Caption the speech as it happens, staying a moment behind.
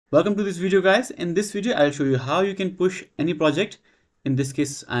Welcome to this video, guys. In this video, I'll show you how you can push any project. In this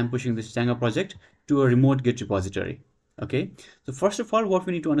case, I'm pushing this Django project to a remote Git repository. Okay, so first of all, what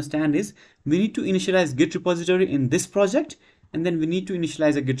we need to understand is we need to initialize Git repository in this project, and then we need to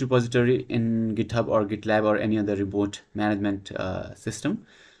initialize a Git repository in GitHub or GitLab or any other remote management system.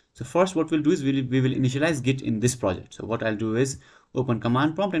 So first, what we'll do is we will initialize Git in this project. So what I'll do is open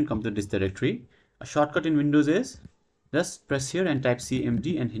command prompt and come to this directory. A shortcut in Windows is just press here and type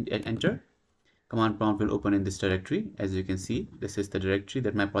cmd and hit enter. Command prompt will open in this directory. As you can see, this is the directory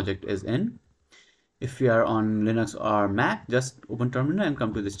that my project is in. If you are on Linux or Mac, just open terminal and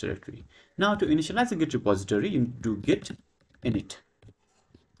come to this directory. Now to initialize a Git repository, you need to do git init.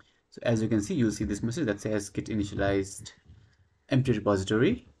 So as you can see, you'll see this message that says git initialized empty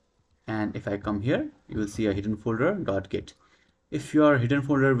repository. And if I come here, you will see a hidden folder .git. If your hidden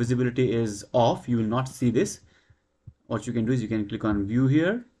folder visibility is off, you will not see this. What you can do is you can click on view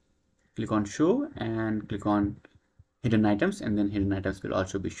here, click on show and click on hidden items, and then hidden items will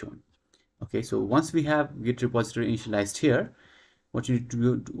also be shown. Okay, so once we have Git repository initialized here, what you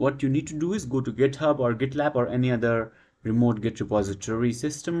need to do is go to GitHub or GitLab or any other remote Git repository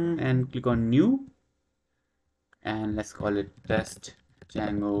system and click on new, and let's call it test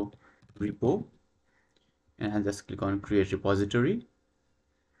Django repo, and I'll just click on create repository,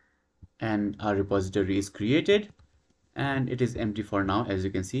 and our repository is created. And it is empty for now. As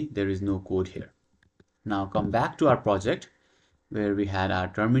you can see, there is no code here. Now come back to our project where we had our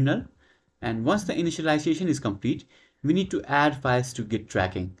terminal, and once the initialization is complete, we need to add files to Git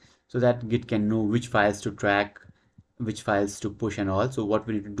tracking so that Git can know which files to track, which files to push and all. So what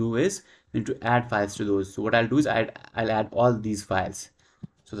we need to do is we need to add files to those. So what I'll do is I'll add all these files.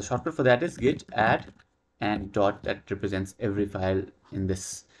 So the shortcut for that is git add and dot, that represents every file in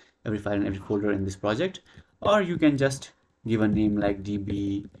this, every file and every folder in this project. Or you can just give a name like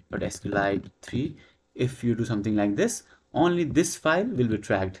db.sqlite3. If you do something like this, only this file will be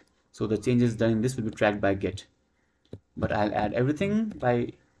tracked. So the changes done in this will be tracked by Git. But I'll add everything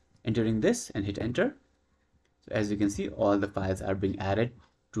by entering this and hit enter. So as you can see, all the files are being added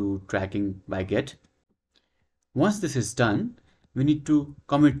to tracking by Git. Once this is done, we need to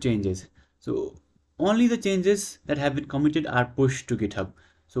commit changes. So only the changes that have been committed are pushed to GitHub.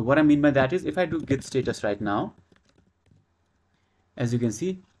 So what I mean by that is, if I do git status right now, as you can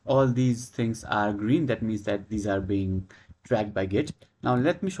see, all these things are green. That means that these are being tracked by Git. Now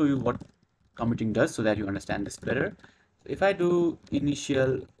let me show you what committing does so that you understand this better. So if I do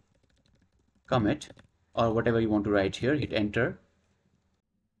initial commit or whatever you want to write here, hit enter.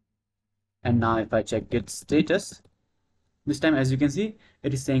 And now if I check git status, this time as you can see,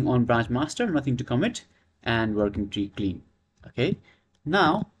 it is saying on branch master, nothing to commit, and working tree clean. Okay.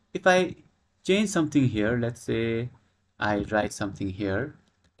 Now, if I change something here, let's say I write something here,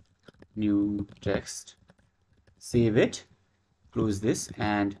 new text, save it, close this,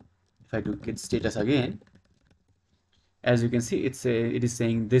 and if I do git status again, as you can see, it is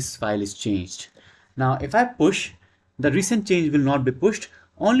saying this file is changed. Now, if I push, the recent change will not be pushed.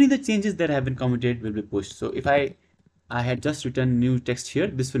 Only the changes that have been committed will be pushed. So if I had just written new text here,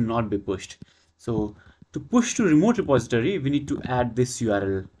 this will not be pushed. So to push to remote repository, we need to add this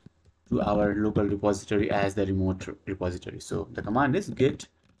URL to our local repository as the remote repository. So the command is git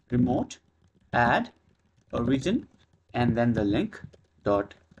remote add origin and then the link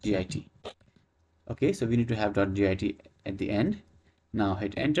 .git. Okay, so we need to have .git at the end. Now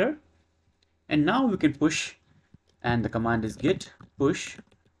hit enter, and now we can push, and the command is git push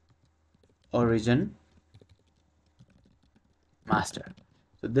origin master.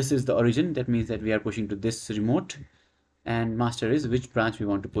 So this is the origin. That means that we are pushing to this remote, and master is which branch we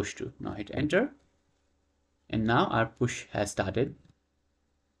want to push to. Now hit enter, and now our push has started.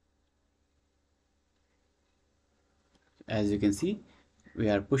 As you can see, we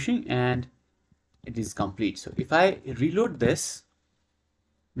are pushing and it is complete. So if I reload this,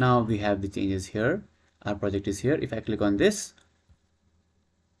 now we have the changes here. Our project is here. If I click on this,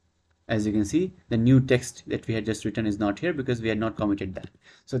 as you can see, the new text that we had just written is not here because we had not committed that.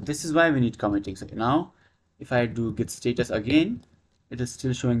 So this is why we need committing. So now if I do git status again, it is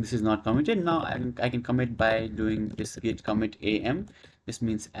still showing this is not committed. Now I can commit by doing this git commit am. This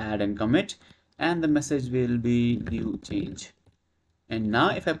means add and commit, and the message will be new change. And now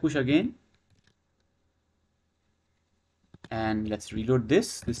if I push again, and let's reload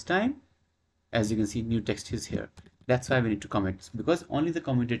this time, as you can see, new text is here. That's why we need to commit, because only the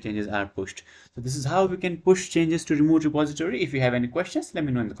committed changes are pushed. So this is how we can push changes to remote repository. If you have any questions, let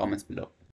me know in the comments below.